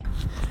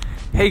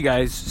Hey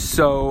guys,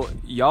 so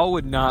y'all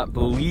would not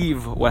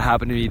believe what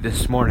happened to me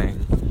this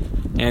morning,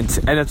 and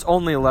it's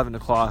only 11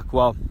 o'clock.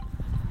 Well,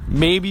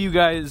 maybe you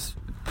guys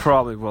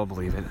probably will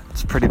believe it.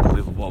 It's pretty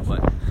believable, but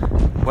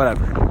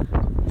whatever.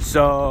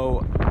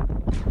 So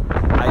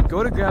I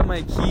go to grab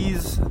my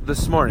keys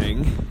this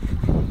morning.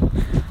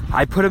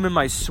 I put them in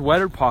my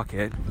sweater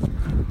pocket,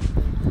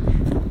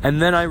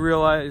 and then I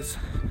realize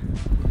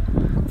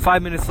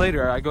 5 minutes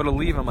later I go to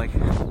leave. I'm like,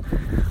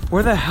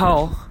 where the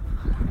hell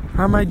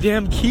are my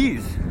damn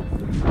keys?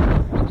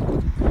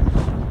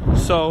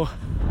 So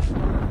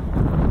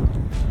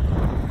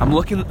I'm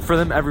looking for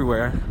them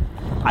everywhere.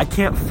 I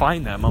can't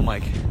find them. I'm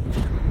like,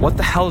 what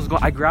the hell is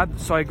going on? I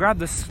grabbed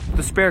the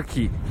spare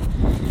key,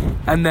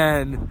 and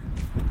then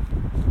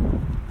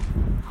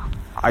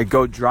I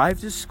go drive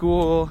to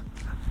school.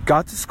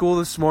 Got to school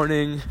this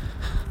morning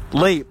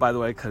late, by the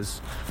way, because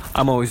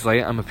I'm always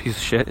late. I'm a piece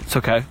of shit. It's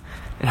okay.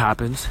 It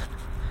happens.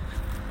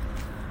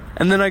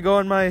 And then I go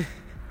in my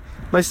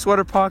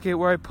sweater pocket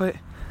where I put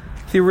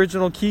the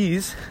original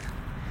keys.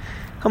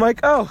 I'm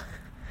like, oh,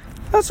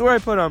 that's where I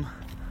put them.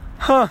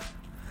 Huh.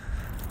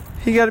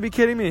 You gotta be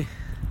kidding me.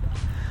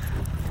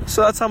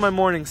 So that's how my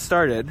morning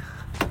started.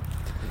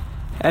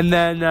 And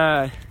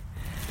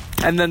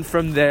then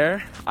from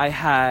there, I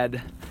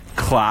had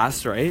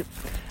class, right?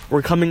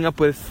 We're coming up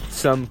with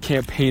some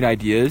campaign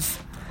ideas.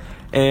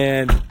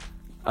 And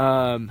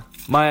my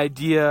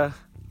idea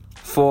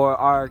for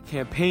our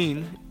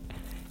campaign,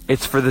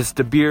 it's for this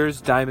De Beers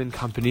Diamond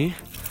Company.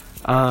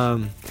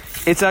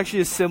 It's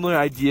actually a similar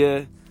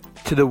idea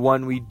to the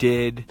one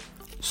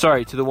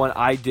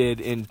I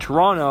did in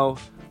Toronto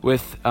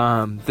with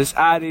this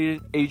ad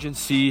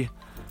agency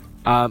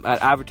at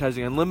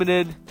Advertising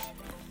Unlimited.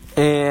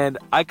 And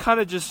I kind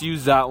of just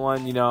used that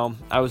one, you know.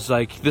 I was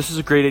like, this is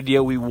a great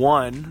idea. We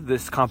won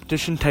this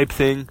competition type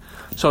thing.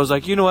 So I was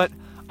like, you know what?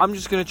 I'm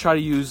just going to try to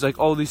use like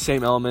all these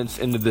same elements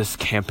into this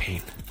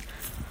campaign.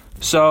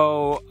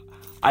 So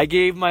I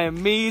gave my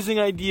amazing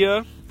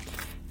idea.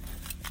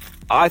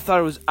 I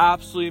thought it was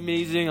absolutely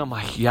amazing. I'm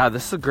like, yeah,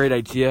 this is a great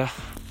idea.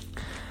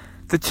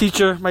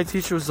 My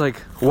teacher was like,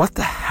 what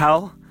the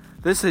hell?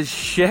 This is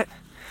shit.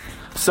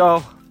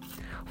 So,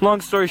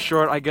 long story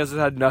short, I guess it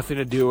had nothing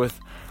to do with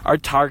our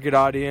target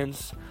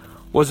audience.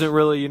 Wasn't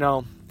really, you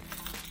know,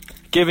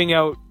 giving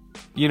out,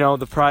 you know,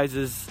 the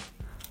prizes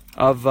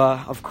of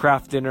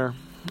craft dinner.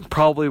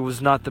 Probably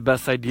was not the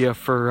best idea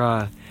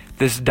for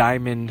this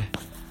diamond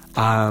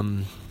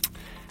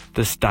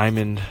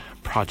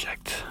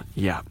project.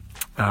 Yeah.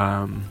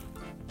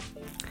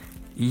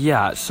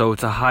 So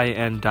it's a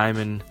high-end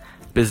diamond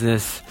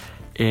business,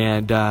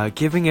 and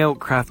giving out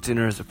craft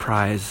dinner as a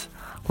prize,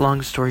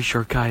 long story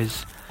short,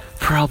 guys,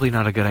 probably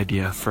not a good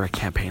idea for a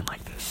campaign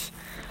like this.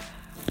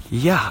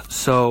 Yeah,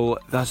 so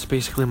that's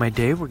basically my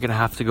day. We're gonna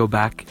have to go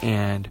back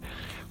and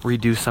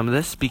redo some of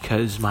this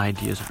because my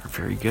ideas aren't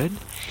very good.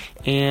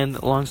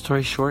 And long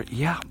story short,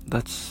 yeah,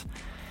 that's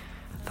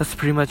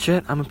pretty much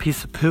it. I'm a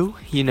piece of poo,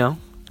 you know.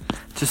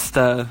 Just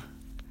throwing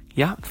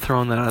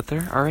that out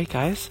there. All right,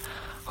 guys.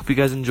 Hope you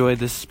guys enjoyed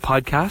this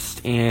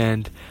podcast,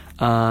 and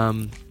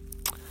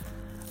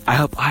I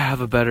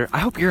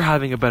hope you're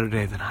having a better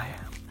day than I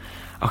am.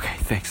 Okay,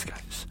 thanks,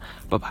 guys.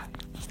 Bye-bye.